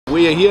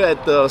We are here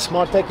at the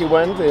Smart Tech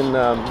event in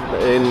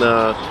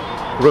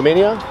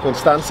Romania,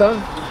 Constanta.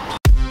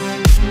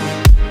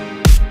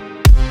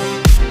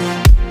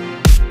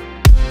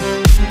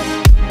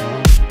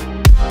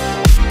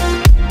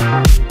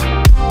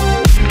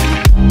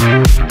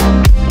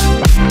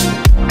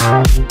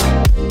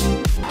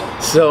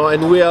 So,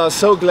 and we are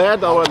so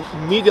glad our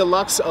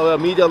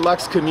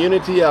medialux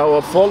community,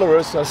 our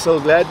followers are so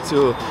glad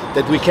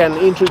that we can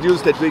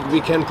introduce, that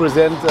we can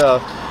present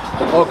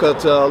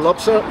Ockert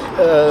Loubser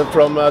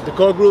from the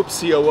core group,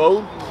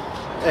 COO,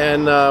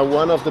 and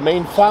one of the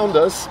main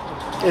founders.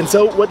 And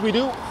so what we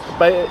do,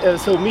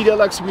 so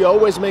medialux, we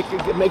always make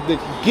the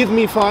give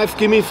me five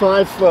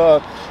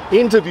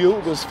interview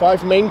with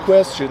 5 main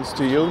questions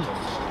to you.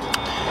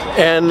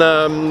 And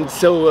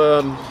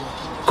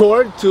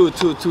Core to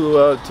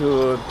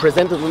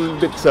present a little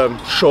bit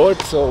short,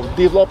 so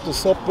develop the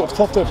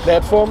software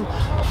platform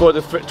for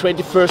the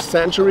 21st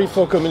century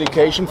for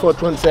communication, for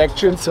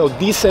transactions, so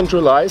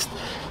decentralized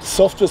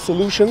software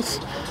solutions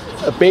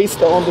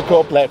based on the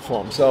core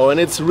platform. So, and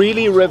it's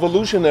really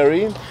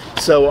revolutionary.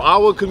 So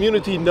our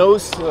community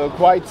knows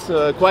quite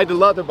a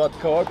lot about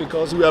core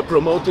because we are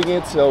promoting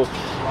it. So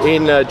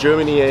in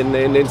Germany and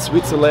in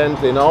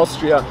Switzerland, in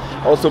Austria,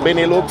 also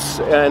Benelux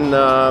and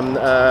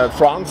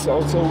France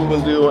also we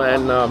will do,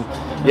 and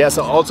yes,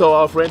 also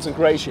our friends in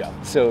Croatia.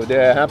 So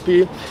they're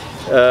happy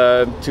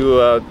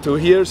to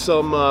hear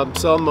some of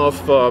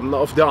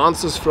the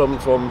answers from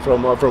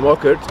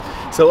Ockert.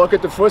 So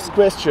Ockert, the first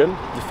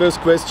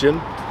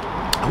question.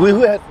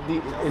 Who had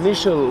the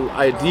initial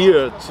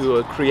idea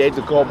to create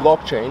the core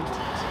blockchain,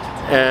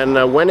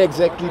 and when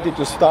exactly did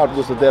you start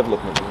with the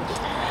development?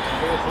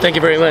 Thank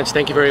you very much.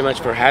 Thank you very much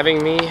for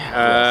having me.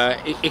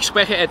 Ich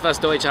spreche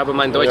etwas Deutsch, aber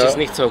mein Deutsch ist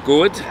nicht so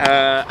gut.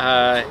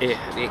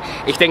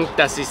 Ich denke,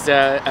 das ist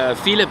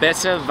viel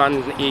besser,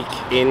 wenn ich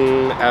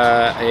in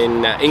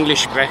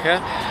Englisch spreche.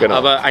 Genau.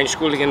 Aber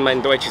Entschuldigung,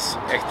 mein Deutsch ist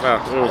echt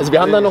wahr. Also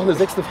wir haben da noch eine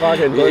 6.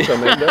 Frage in Deutsch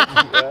am Ende.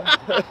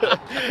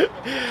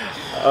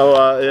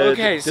 Aber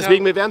okay,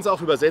 deswegen, wir werden es auch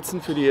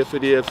übersetzen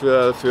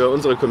für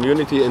unsere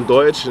Community in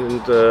Deutsch,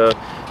 und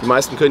die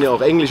meisten können ja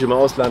auch Englisch im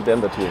Ausland,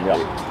 werden wir tun, ja.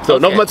 So,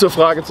 okay. Nochmal zur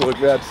Frage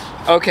zurückwärts.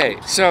 Okay,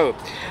 so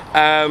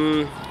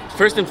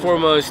first and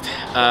foremost,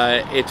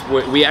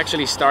 we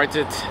actually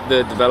started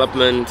the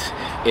development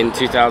in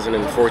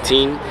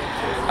 2014,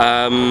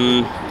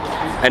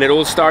 and it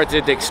all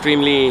started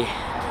extremely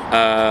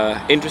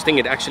interesting.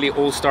 It actually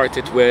all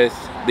started with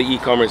the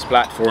e-commerce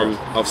platform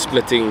of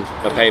splitting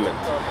a payment.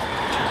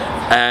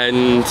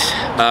 And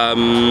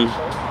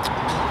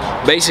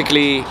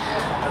basically,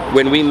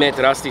 when we met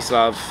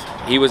Rastislav,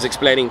 he was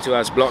explaining to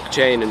us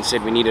blockchain and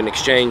said we need an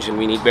exchange and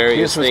we need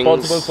various things. He's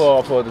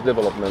responsible for the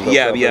development.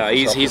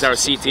 He's our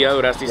CTO,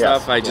 Rastislav.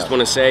 Yes, I just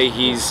want to say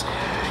he's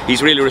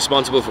really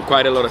responsible for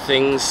quite a lot of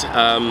things.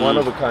 One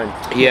of a kind.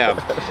 Yeah,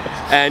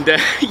 and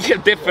yeah,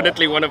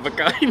 definitely one of a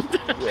kind.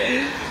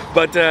 Yeah.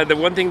 But the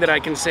one thing that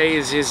I can say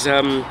is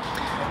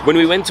when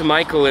we went to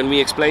Michael and we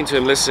explained to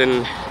him,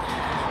 listen,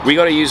 we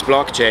got to use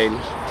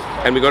blockchain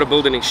and we got to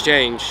build an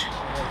exchange,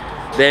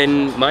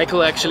 then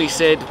Michael actually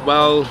said,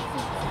 well,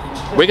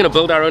 we're going to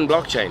build our own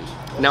blockchain.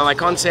 Now, I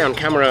can't say on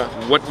camera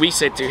what we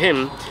said to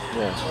him,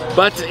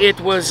 but it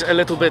was a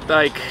little bit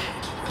like,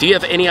 do you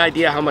have any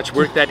idea how much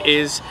work that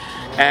is?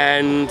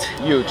 And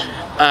huge.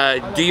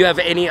 Do you have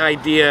any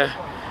idea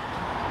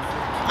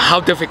how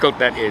difficult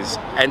that is?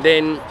 And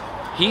then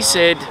he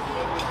said,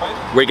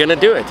 we're going to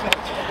do it.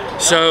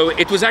 So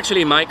it was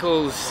actually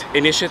Michael's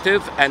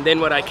initiative, and then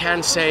what I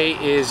can say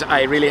is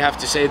I really have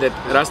to say that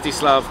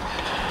Rastislav,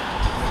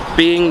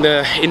 being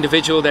the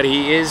individual that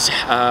he is,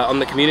 on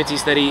the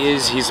communities that he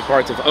is, he's a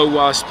part of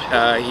OWASP,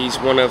 he's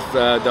one of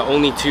the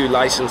only 2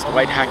 licensed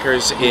white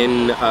hackers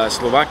in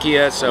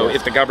Slovakia, so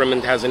if the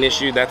government has an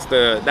issue, that's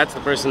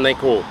the person they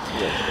call.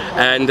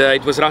 And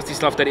it was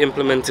Rastislav that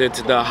implemented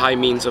the high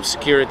means of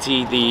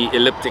security, the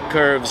elliptic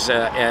curves,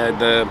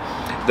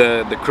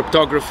 the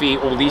cryptography,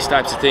 all these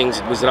types of things.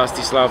 It was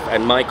Rastislav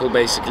and Michael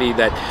basically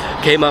that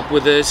came up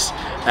with this,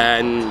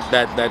 and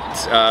that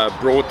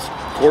brought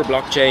core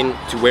blockchain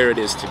to where it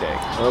is today.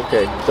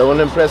 Okay, so an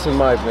impressive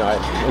mind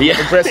behind.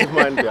 Impressive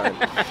mind behind.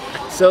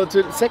 So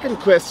to the second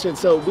question,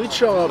 so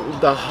which are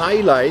the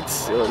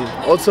highlights,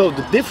 also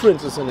the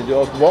differences and the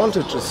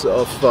advantages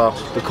of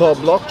the core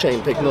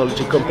blockchain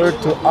technology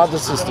compared to other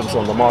systems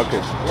on the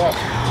market?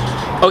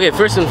 Okay,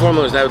 first and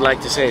foremost, I would like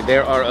to say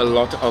there are a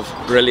lot of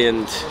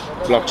brilliant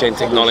blockchain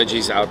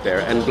technologies out there,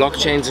 and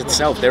blockchains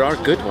itself, there are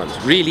good ones,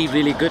 really,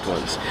 really good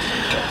ones.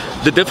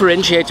 The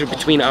differentiator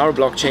between our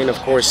blockchain, of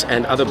course,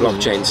 and other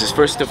blockchains is,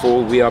 first of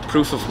all, we are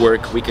proof of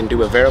work. We can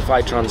do a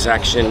verified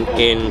transaction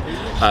in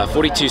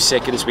 42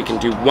 seconds. We can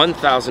do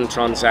 1,000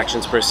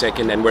 transactions per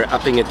second, and we're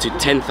upping it to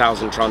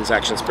 10,000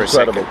 transactions per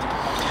second.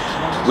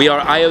 We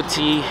are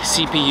IoT,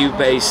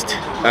 CPU-based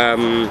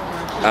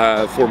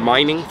for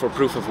mining, for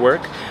proof of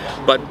work.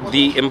 But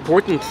the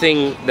important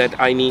thing that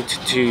I need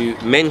to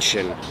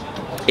mention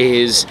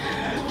is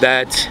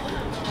that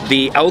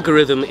the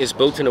algorithm is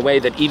built in a way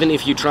that even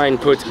if you try and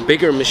put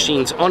bigger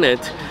machines on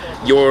it,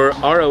 your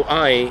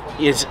ROI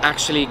is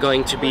actually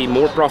going to be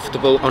more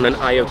profitable on an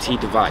IoT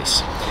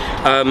device.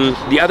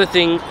 The other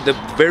thing, the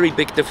very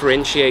big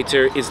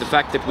differentiator, is the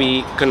fact that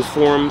we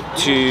conform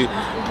to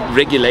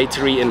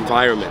regulatory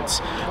environments,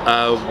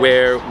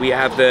 where we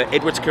have the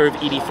Edwards curve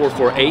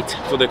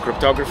ED448 for the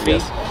cryptography.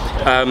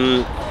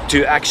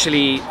 To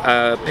actually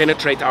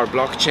penetrate our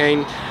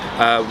blockchain.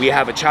 We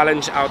have a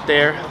challenge out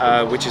there,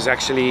 which is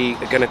actually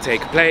going to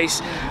take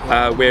place,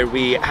 where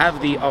we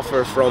have the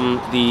offer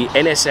from the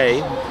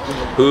NSA,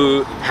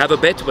 who have a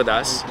bet with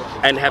us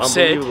and have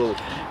said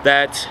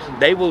that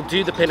they will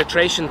do the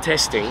penetration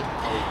testing.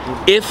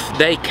 If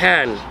they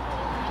can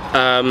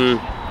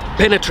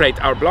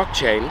penetrate our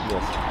blockchain,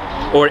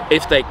 or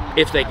if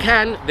they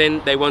can,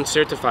 then they won't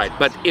certify it.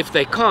 But if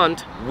they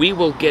can't, we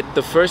will get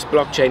the first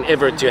blockchain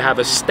ever to have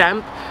a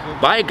stamp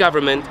by a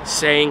government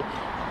saying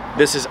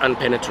this is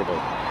unpenetrable.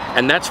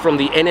 And that's from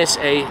the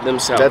NSA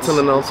themselves. That's an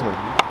announcement.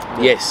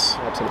 Yes.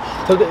 Absolutely.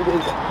 So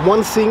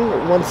one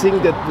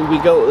thing that we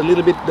go a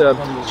little bit,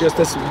 just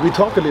as we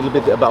talk a little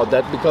bit about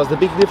that, because the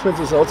big difference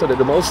is also that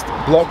the most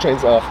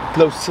blockchains are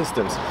closed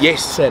systems.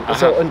 Yes.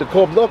 So in the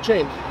core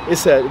blockchain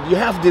is you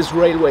have these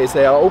railways,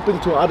 they are open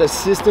to other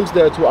systems,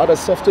 they are to other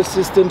software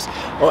systems,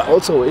 or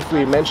also if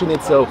we mention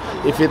it, so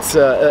if it's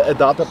a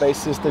database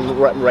system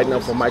right now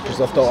for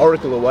Microsoft or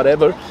Oracle or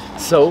whatever,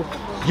 so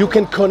you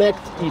can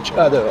connect each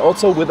other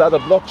also with other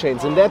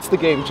blockchains, and that's the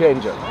game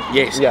changer.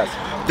 Yes. Yes.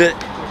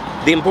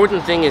 The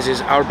important thing is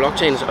our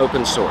blockchain is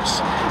open source,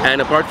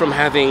 and apart from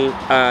having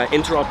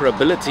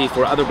interoperability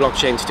for other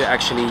blockchains to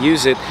actually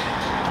use it,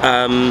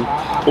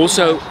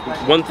 also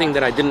one thing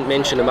that I didn't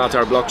mention about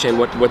our blockchain,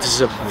 what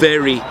is a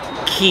very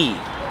key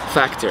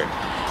factor,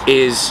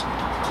 is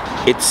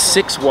it's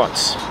 6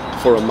 watts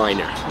for a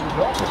miner.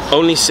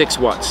 Only 6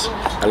 watts.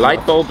 A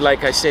light bulb,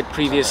 like I said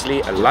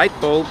previously, a light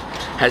bulb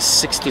has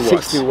 60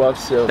 watts. 60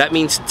 watts, yeah. That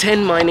means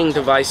 10 mining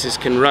devices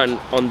can run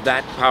on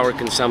that power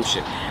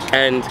consumption.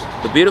 And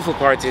the beautiful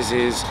part is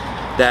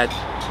that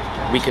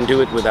we can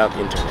do it without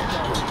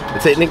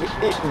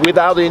internet.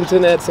 Without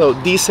internet, so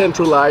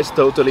decentralized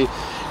totally.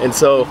 And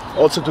so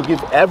also to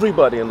give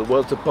everybody in the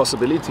world the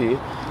possibility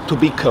to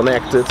be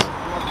connected,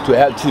 to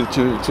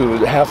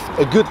have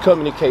a good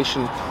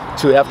communication,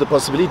 to have the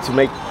possibility to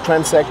make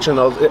transactions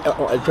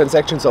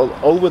all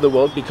over the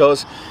world,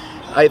 because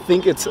I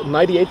think it's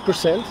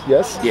 98%,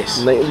 yes? Yes,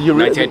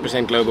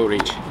 98% global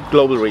reach.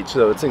 Global reach,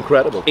 so it's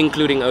incredible.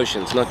 Including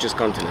oceans, not just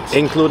continents.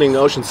 Including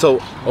oceans, so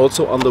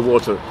also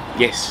underwater.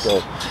 Yes.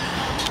 So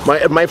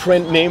my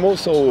friend Nemo,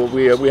 so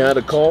we had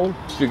a call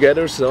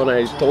together, so and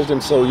I told him,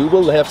 so you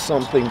will have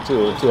something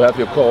to have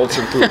your calls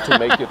and to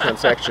make your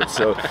transactions.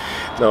 So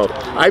no,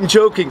 I'm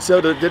joking.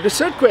 So the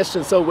third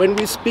question, so when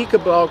we speak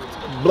about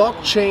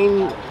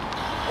blockchain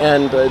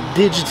and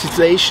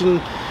digitization,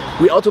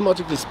 we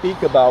automatically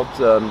speak about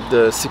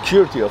the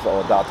security of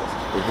our data.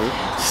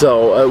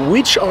 So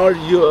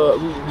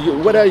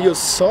what are your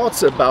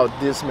thoughts about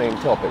this main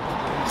topic,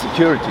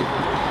 security?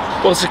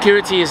 Well,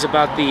 security is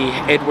about the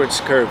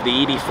Edwards curve, the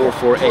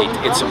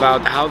ED448. It's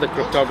about how the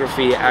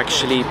cryptography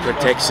actually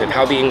protects it,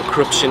 how the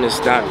encryption is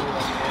done.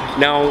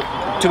 Now,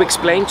 to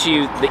explain to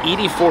you the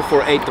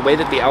ED448, the way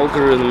that the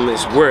algorithm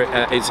is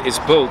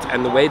built,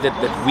 and the way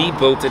that we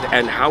built it,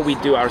 and how we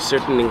do our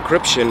certain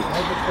encryption,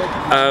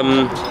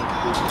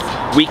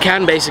 we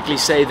can basically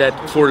say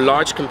that for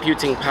large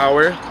computing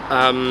power,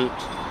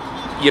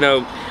 you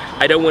know,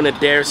 I don't want to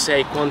dare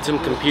say quantum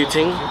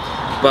computing,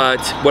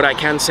 but what I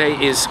can say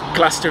is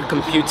cluster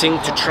computing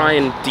to try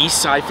and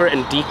decipher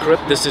and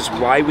decrypt. This is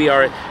why we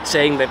are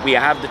saying that we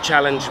have the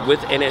challenge with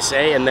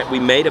NSA and that we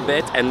made a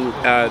bet, and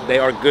they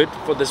are good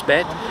for this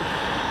bet.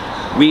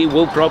 We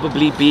will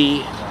probably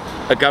be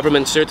a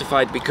government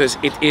certified because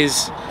it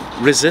is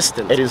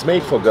resistant. It is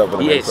made for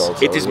governments. Yes,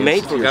 also, it is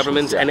made for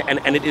governments, yeah.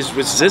 and it is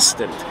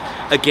resistant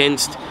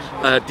against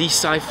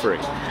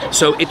deciphering.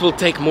 So it will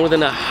take more than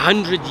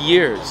 100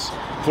 years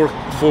for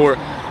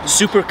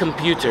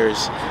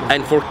supercomputers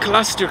and for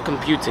cluster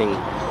computing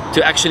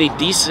to actually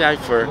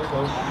decipher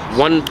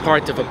one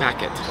part of a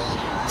packet.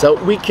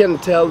 So we can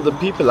tell the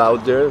people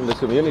out there in the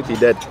community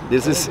that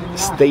this is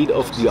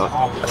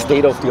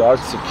state-of-the-art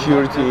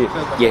security,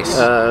 yes,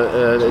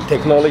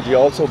 technology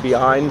also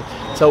behind.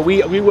 So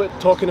we were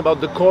talking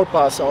about the core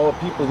pass. Our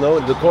people know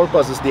the core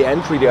pass is the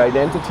entry, the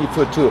identity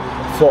for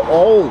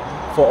all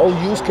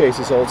use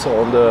cases,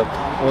 also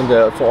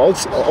for all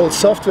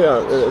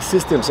software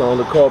systems on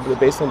the core,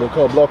 based on the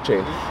core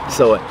blockchain.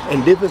 So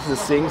and this is the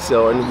thing.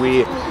 So and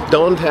we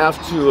don't have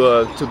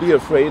to be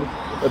afraid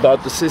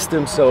about the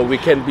system, so we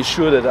can be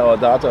sure that our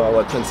data,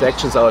 our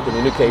transactions, our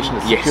communication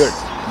is secured.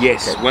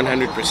 Yes, okay.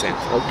 100%.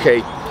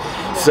 Okay,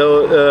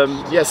 so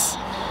yes,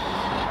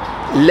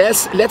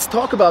 let's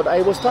talk about.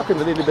 I was talking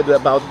a little bit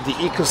about the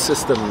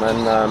ecosystem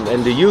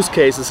and the use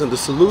cases and the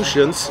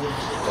solutions.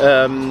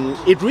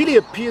 It really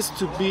appears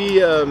to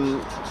be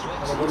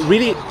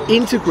really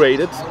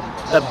integrated,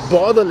 a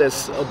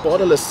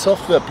borderless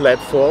software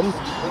platform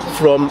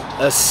from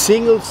a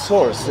single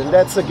source, and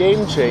that's a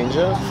game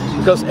changer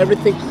because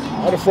everything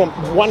out from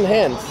one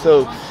hand.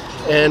 So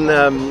And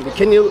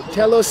can you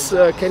tell us,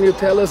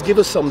 give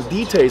us some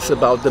details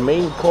about the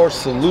main core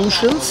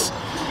solutions,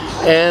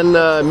 and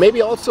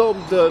maybe also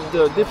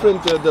the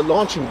different the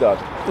launching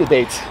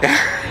dates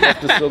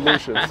of the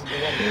solutions?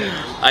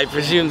 I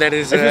presume that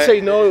is. If you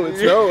say no,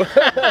 it's no.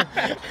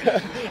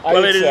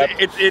 Well,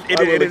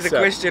 it is a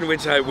question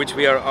which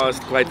we are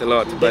asked quite a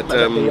lot, but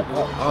they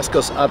ask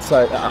us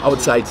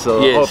outside,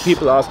 so yes. or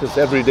people ask us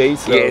every day,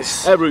 so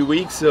yes. every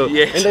week, so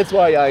yes. and that's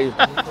why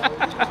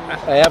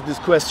I have this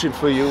question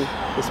for you,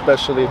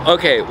 especially.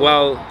 Okay,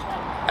 well,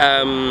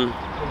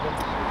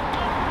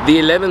 the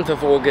 11th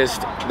of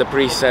August, the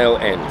pre-sale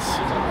ends.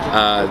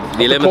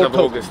 The 11th of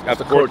August, of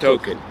the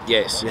CoreToken.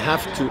 Yes. You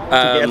have to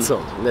get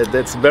some.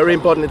 That's very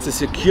important. It's a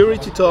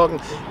security token.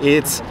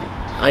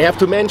 I have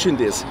to mention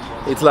this.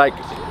 It's like,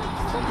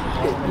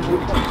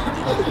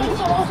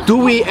 do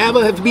we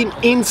ever have been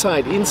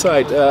inside,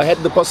 had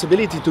the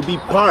possibility to be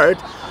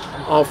part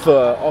of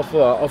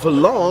a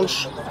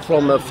launch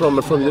from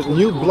the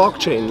new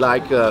blockchain,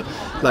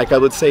 like I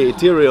would say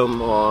Ethereum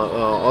or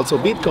also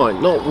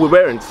Bitcoin? No, we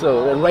weren't.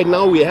 So, and right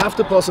now we have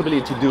the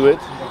possibility to do it.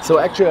 So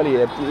actually,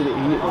 the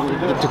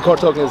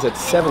CoreToken is at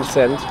 7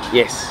 cents.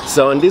 Yes.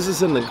 So, and this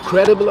is an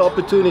incredible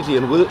opportunity,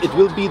 and it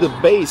will be the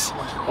base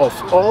of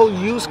all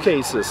use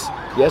cases.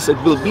 Yes, it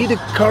will be the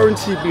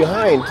currency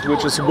behind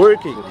which is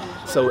working.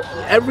 So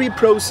every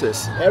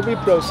process, every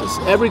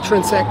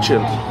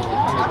transaction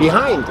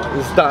behind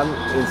is done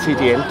in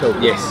CTN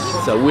token. Yes.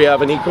 So we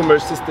have an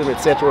e-commerce system,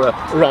 etc.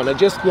 around. I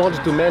just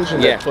wanted to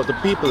mention that for the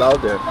people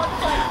out there.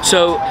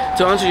 So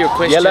to answer your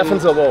question, the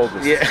 11th of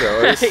August.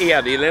 Yeah, so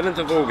yeah, the 11th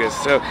of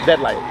August. So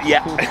deadline.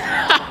 Yeah.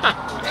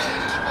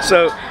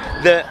 So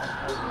the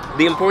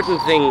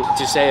important thing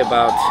to say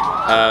about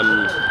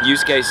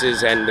use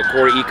cases and the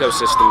core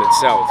ecosystem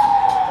itself,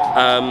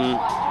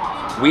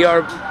 we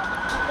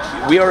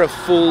are a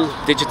full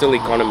digital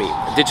economy.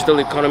 Digital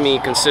economy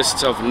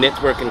consists of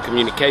network and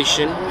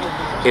communication.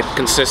 It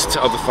consists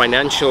of a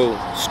financial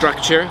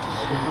structure,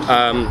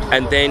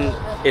 and then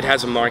it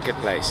has a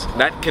marketplace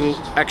that can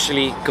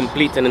actually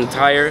complete an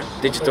entire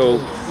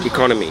digital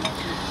economy.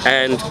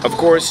 And of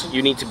course,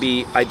 you need to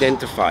be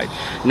identified.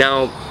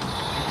 Now,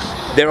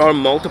 there are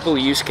multiple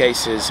use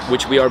cases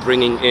which we are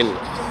bringing in,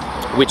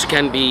 which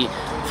can be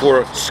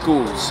for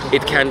schools,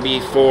 it can be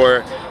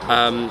for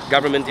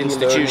government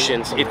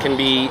institutions, it can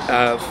be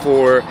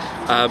for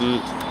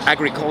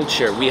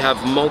agriculture. We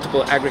have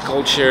multiple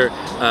agriculture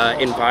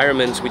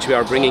environments which we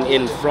are bringing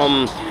in,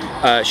 from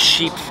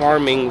sheep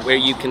farming, where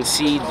you can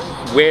see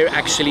where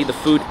actually the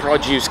food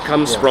produce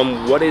comes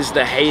from, what is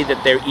the hay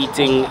that they're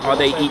eating, are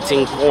they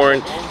eating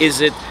corn,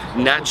 is it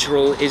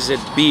natural, is it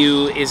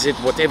bio, is it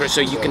whatever, so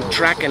you can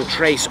track and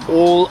trace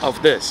all of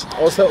this.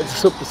 Also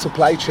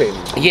supply chain.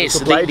 Yes,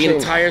 the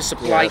entire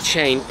supply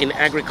chain in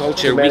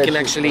agriculture we can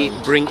actually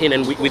bring in,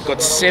 and we've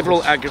got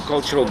several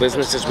agricultural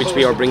businesses which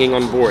we are bringing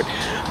on board.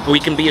 We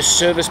can be a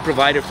service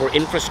provider for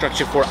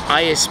infrastructure for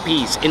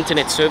ISPs,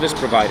 internet service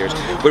providers,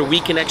 where we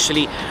can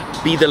actually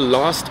be the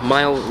last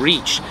mile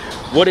reach.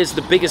 What is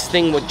the biggest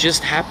thing what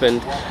just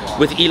happened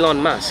with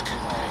Elon Musk?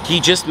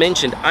 He just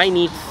mentioned, I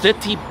need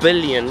 $30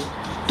 billion,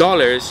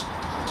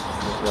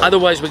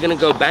 otherwise we're going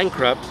to go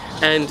bankrupt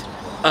and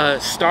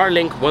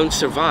Starlink won't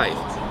survive.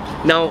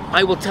 Now,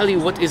 I will tell you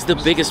what is the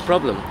biggest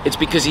problem. It's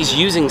because he's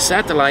using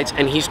satellites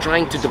and he's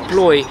trying to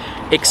deploy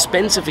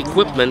expensive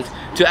equipment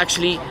to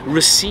actually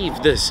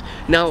receive this.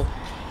 Now,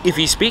 if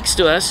he speaks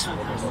to us,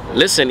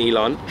 listen,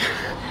 Elon,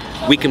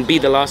 we can be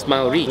the last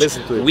mile reach.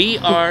 Listen to him. We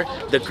are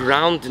the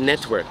ground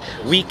network.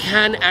 We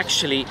can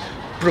actually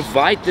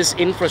provide this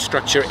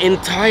infrastructure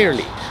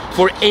entirely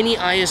for any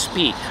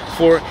ISP,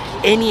 for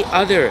any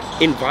other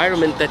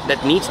environment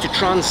that needs to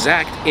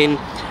transact in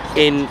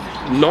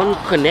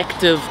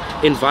non-connective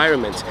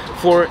environments,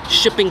 for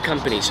shipping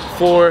companies,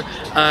 for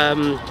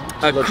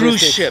cruise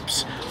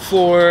ships,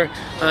 for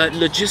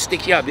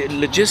logistics. You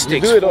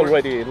do it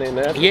already in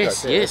Africa.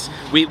 Yes, yes.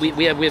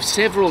 We have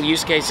several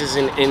use cases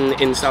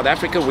in South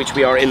Africa, which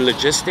we are in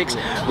logistics,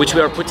 which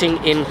we are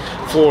putting in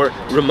for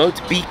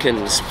remote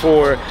beacons,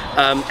 for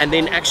and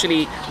then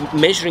actually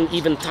measuring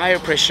even tire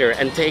pressure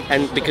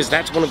and because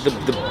that's one of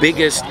the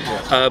biggest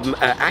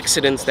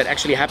accidents that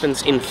actually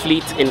happens in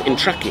fleet in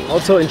trucking.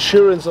 Also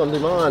insurance on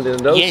demand and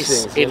those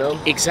things. You know?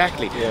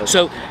 Exactly. Yeah.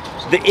 So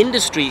the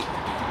industry,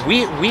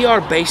 we are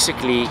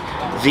basically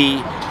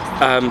the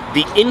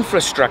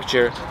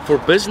infrastructure for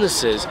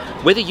businesses,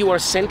 whether you are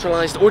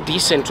centralized or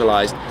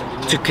decentralized,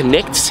 to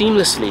connect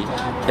seamlessly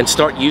and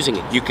start using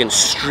it. You can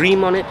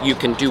stream on it, you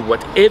can do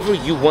whatever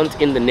you want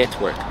in the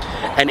network.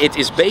 And it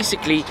is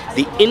basically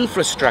the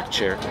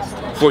infrastructure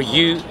for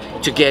you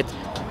to get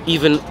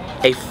even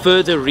a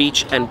further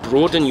reach and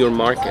broaden your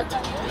market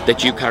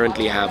that you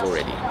currently have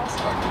already.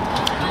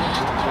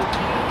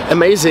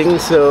 Amazing.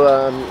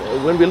 So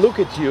when we look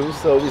at you,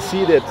 so we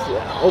see that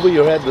over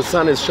your head the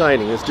sun is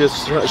shining. It's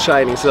just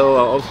shining.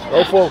 So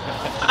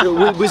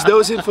with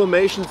those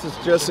informations, it's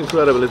just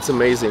incredible. It's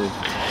amazing.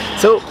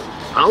 So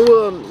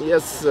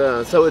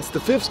So it's the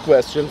fifth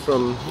question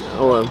from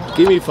our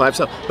Give Me Five.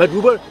 So, but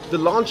the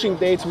launching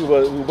dates we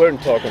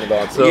weren't talking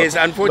about. So, yes,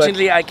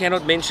 unfortunately I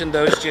cannot mention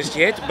those just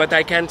yet, but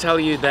I can tell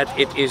you that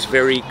it is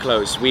very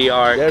close. We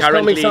are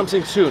currently coming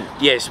something soon.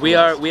 Yes, we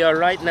are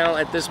right now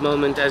at this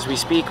moment as we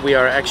speak. We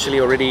are actually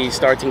already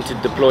starting to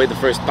deploy the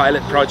first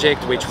pilot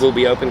project, which will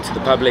be open to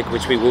the public,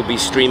 which we will be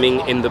streaming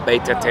in the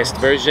beta test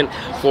version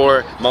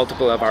for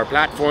multiple of our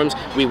platforms.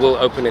 We will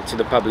open it to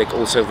the public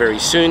also very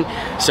soon.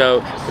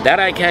 So that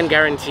I can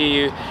guarantee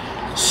you.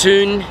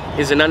 Soon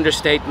is an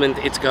understatement.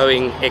 It's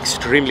going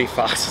extremely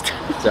fast.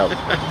 So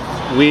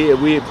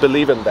we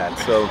believe in that.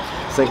 So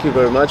thank you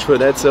very much for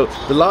that. So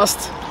the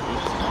last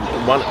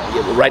one,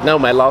 right now,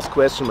 my last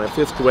question, my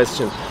fifth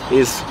question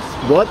is: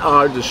 what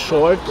are the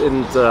short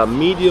and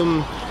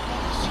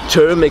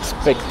medium-term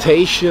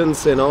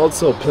expectations and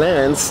also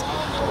plans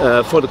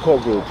for the core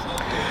group?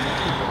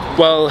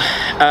 Well,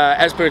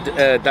 as per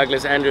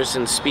Douglas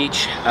Anderson's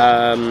speech,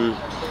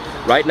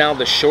 right now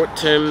the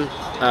short-term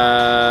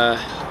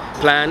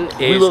plan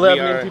is we will have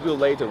many people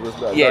later with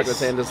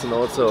Douglas Anderson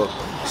also.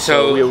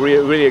 So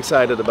we're really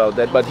excited about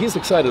that. But he's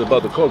excited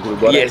about the core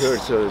group. What I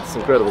heard, so it's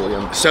incredible.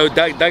 Yeah. So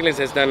Douglas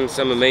has done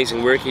some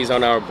amazing work. He's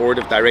on our board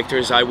of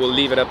directors. I will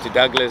leave it up to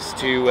Douglas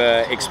to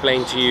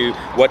explain to you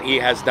what he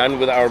has done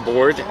with our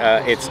board.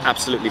 It's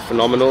absolutely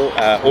phenomenal.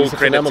 All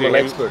credit to him.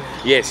 Expert.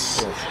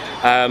 Yes.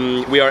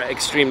 We are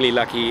extremely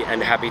lucky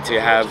and happy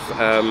to have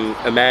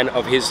a man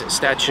of his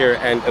stature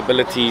and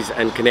abilities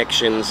and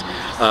connections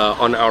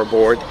on our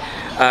board.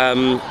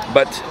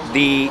 But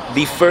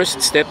the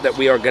first step that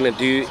we are going to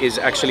do is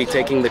actually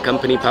taking the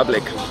company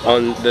public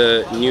on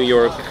the New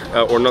York,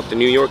 or not the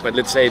New York, but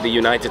let's say the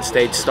United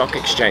States Stock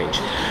Exchange.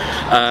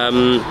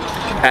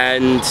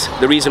 And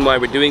the reason why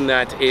we're doing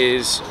that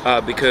is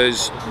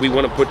because we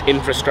want to put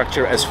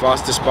infrastructure as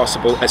fast as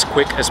possible, as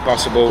quick as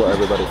possible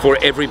for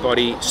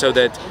everybody, so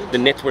that the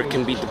network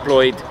can be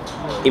deployed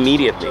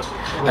immediately.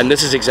 And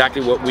this is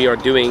exactly what we are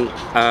doing.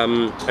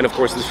 And of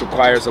course, this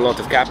requires a lot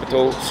of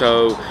capital.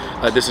 So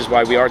this is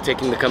why we are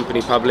taking the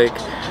company public.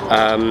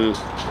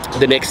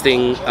 The next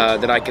thing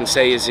that I can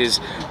say is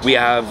we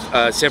have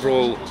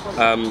several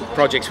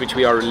projects which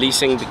we are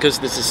releasing. Because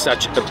this is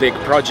such a big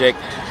project,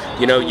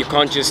 you know, you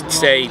can't just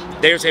say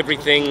there's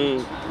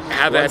everything,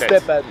 have at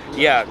it.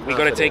 Yeah, we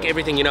got to take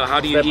everything. You know, how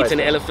do you eat an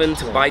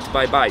elephant? Bite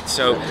by bite.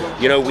 So,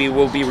 you know, we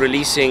will be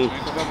releasing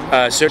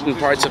certain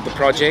parts of the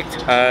project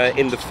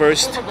in the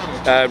first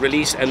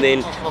release, and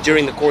then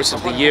during the course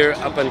of the year,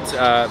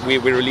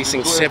 we're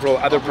releasing several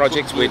other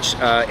projects, which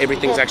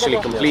everything's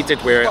actually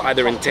completed. We're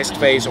either in test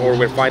phase or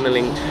we're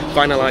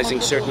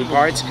finalizing certain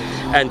parts,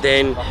 and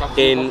then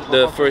in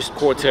the first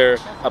quarter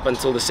up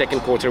until the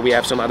second quarter, we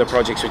have some other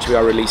projects which we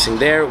are releasing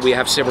there. We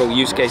have several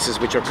use cases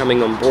which are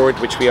coming on board,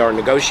 which we are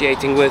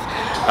negotiating with.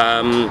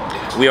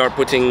 We are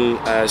putting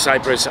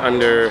Cyprus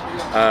under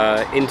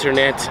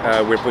internet.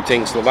 We're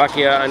putting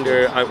Slovakia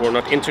under, or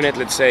not internet,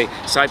 let's say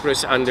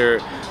Cyprus under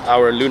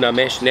our Luna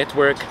Mesh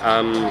network.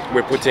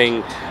 We're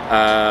putting...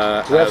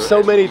 we have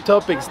so many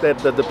topics that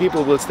the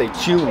people will stay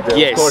tuned.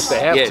 Of course, they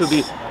have to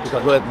be,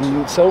 because we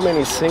have so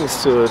many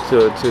things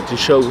to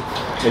show,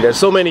 and there's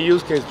so many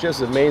use cases,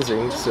 just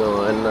amazing.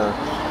 So, and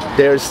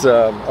there's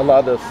a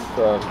lot of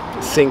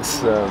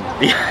things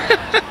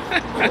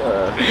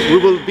we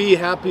will be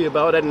happy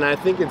about it, and I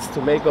think it's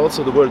to make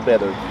also the world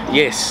better.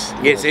 Yes,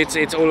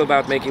 it's all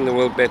about making the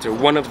world better.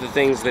 One of the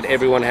things that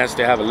everyone has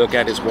to have a look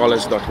at is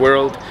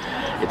Wallace.world.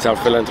 It's our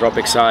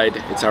philanthropic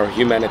side, it's our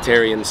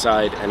humanitarian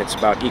side, and it's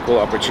about equal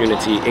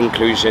opportunity,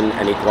 inclusion,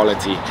 and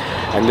equality.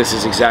 And this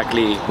is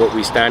exactly what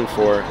we stand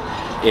for,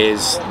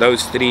 is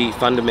those three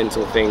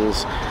fundamental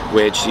things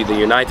which the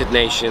United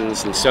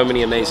Nations and so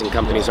many amazing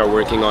companies are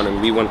working on, and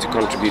we want to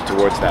contribute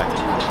towards that.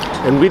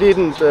 And we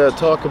didn't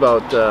talk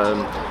about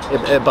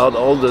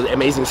all the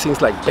amazing things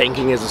like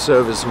banking as a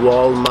service,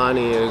 wall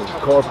money,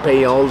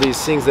 CorePay, all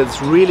these things.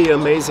 That's really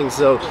amazing.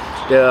 So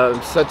there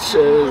are such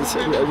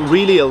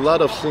really a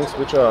lot of things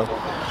which are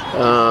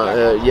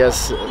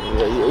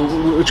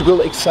which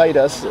will excite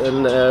us,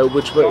 and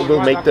which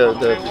will make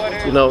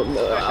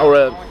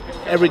our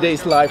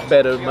everyday's life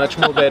better,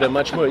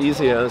 much more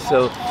easier.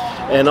 So,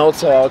 and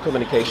also our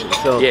communication.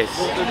 So yes,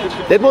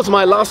 that was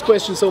my last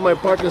question. So my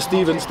partner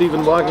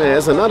Steven Wagner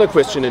has another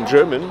question in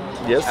German.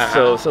 Yes.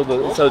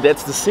 So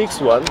that's the sixth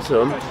one.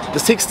 So the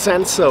sixth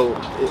sense. So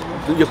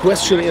your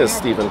question is,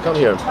 Steven, come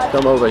here,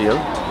 come over here.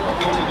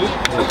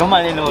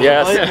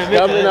 Yes.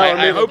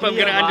 I hope I'm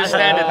going to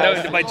understand it.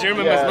 No, my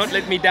German must not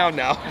let me down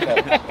now.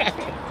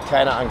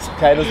 Keine Angst,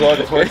 keine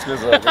Sorge,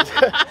 Volksgesundheit.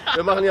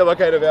 Wir machen hier aber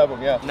keine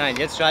Werbung, ja. Nein,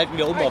 jetzt schalten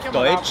wir um auf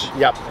Deutsch.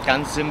 Ja.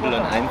 Ganz simpel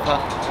und einfach.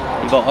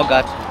 Lieber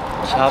Ockert,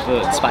 ich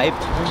habe zwei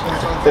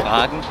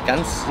Fragen,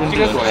 ganz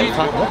simpel und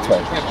einfach.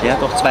 Ja,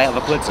 doch zwei,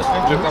 aber kurze.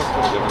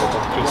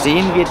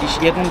 Sehen wir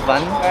dich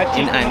irgendwann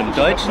in einem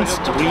deutschen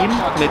Stream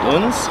mit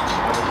uns,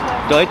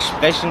 deutsch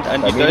sprechend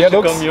an die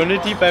deutsche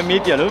Community bei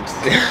medialux?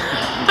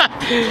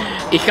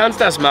 Ich kann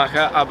das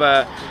machen,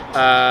 aber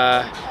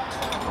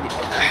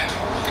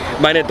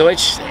meine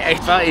Deutsch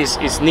echt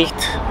ist nicht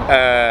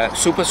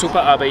super,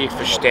 super, aber ich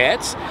verstehe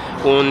es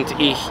und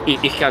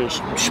ich kann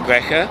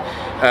sprechen.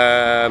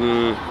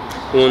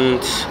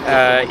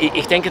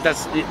 Ich denke,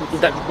 das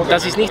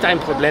ist nicht ein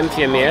Problem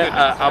für mich,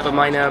 aber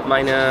meine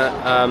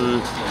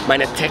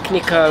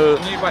technical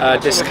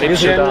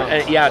description,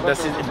 ja,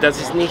 das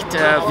ist nicht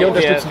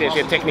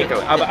für technical.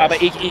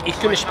 Aber ich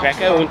kann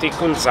sprechen und ich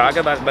kann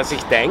sagen, was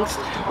ich denke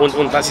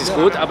und was ist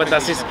gut, aber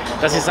das ist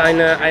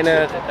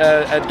eine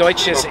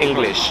deutsches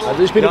Englisch.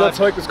 Also ich bin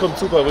überzeugt, es kommt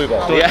super rüber.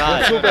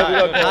 Total,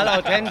 total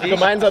authentisch.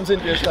 Gemeinsam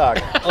sind wir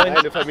stark,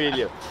 eine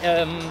Familie.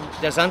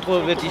 Der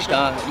Sandro wird dich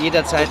da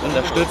jederzeit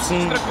unterstützen.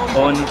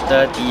 Und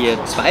die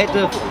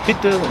zweite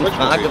Bitte und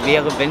Frage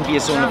wäre, wenn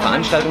wir so eine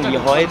Veranstaltung wie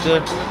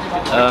heute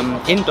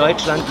in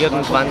Deutschland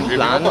irgendwann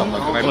planen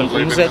und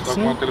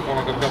umsetzen,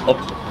 ob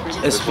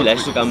es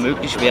vielleicht sogar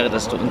möglich wäre,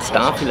 dass du uns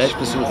da vielleicht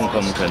besuchen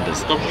kommen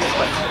könntest.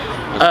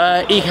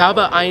 Ich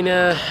habe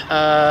eine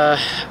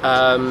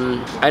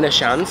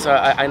Chance.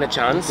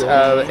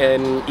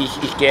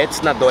 Ich gehe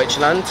jetzt nach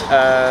Deutschland,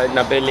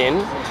 nach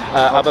Berlin.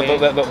 Aber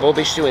wo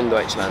bist du in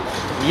Deutschland?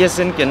 Wir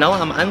sind genau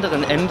am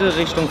anderen Ende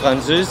Richtung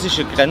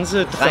französische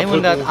Grenze,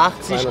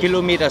 380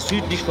 Kilometer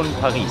südlich von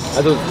Paris.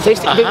 Also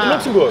 60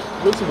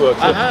 Luxemburg.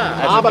 Aha,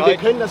 also aber wir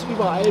können das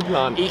überall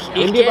planen.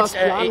 Wenn wir was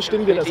planen,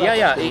 stimmen wir das ab.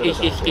 Ja,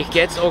 ich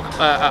gehe jetzt auch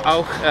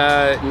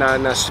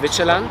nach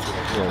Switzerland.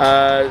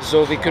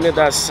 So, wir können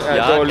das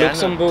da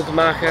Luxemburg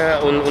machen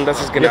und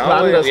das ist genau.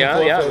 Das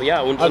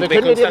und wir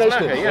können dir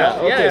rechnen. Ja,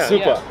 okay,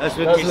 super. Das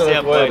würde mich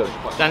sehr freuen.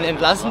 Dann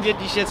entlassen wir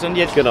dich jetzt und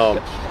jetzt. Genau.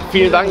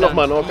 Vielen Dank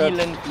nochmal, Ockert.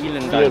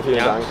 Vielen Dank. Vielen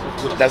Dank.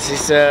 Das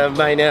ist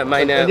meine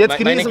und jetzt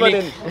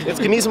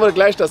genießen wir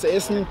gleich das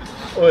Essen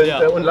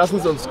und lassen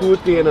es uns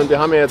gut gehen. Und wir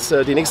haben jetzt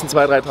die nächsten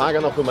 2-3 Tage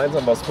noch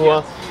gemeinsam was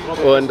vor.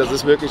 Und das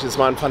ist wirklich, es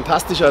war ein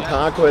fantastischer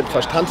Tag heute,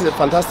 ein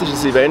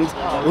fantastisches Event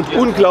und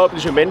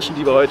unglaubliche Menschen,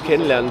 die wir heute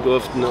kennenlernen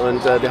durften.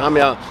 Und wir haben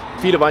ja,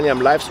 viele waren ja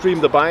im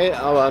Livestream dabei,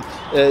 aber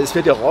es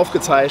wird ja auch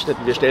aufgezeichnet.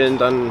 Wir stellen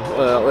dann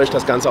euch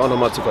das Ganze auch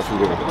nochmal zur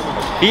Verfügung.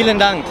 Vielen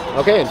Dank.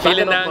 Okay,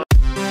 vielen Dank.